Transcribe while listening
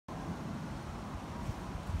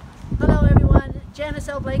Janice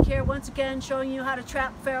L here, once again showing you how to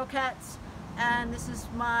trap feral cats. And this is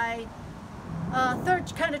my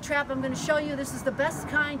third kind of trap I'm going to show you. This is the best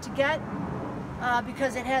kind to get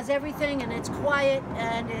because it has everything and it's quiet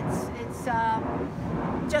and it's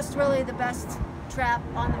just really the best trap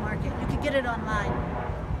on the market. You can get it online.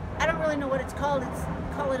 I don't really know what it's called.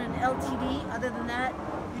 Call it an LTD. Other than that,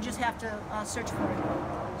 you just have to search for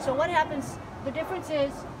it. So what happens, the difference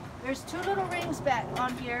is there's two little rings back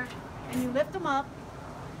on here, and you lift them up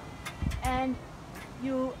and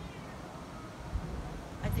you,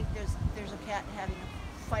 I think there's a cat having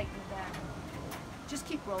a fight in the back. Just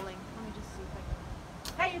keep rolling. Let me just see if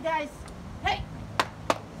I can. Hey, you guys. Hey,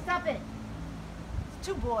 stop it. It's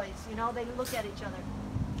two boys, you know, they look at each other.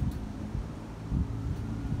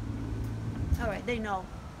 All right, they know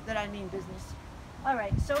that I mean business. All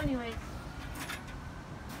right, so anyways,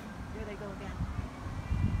 there they go again.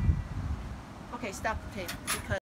 Okay, stop the tape because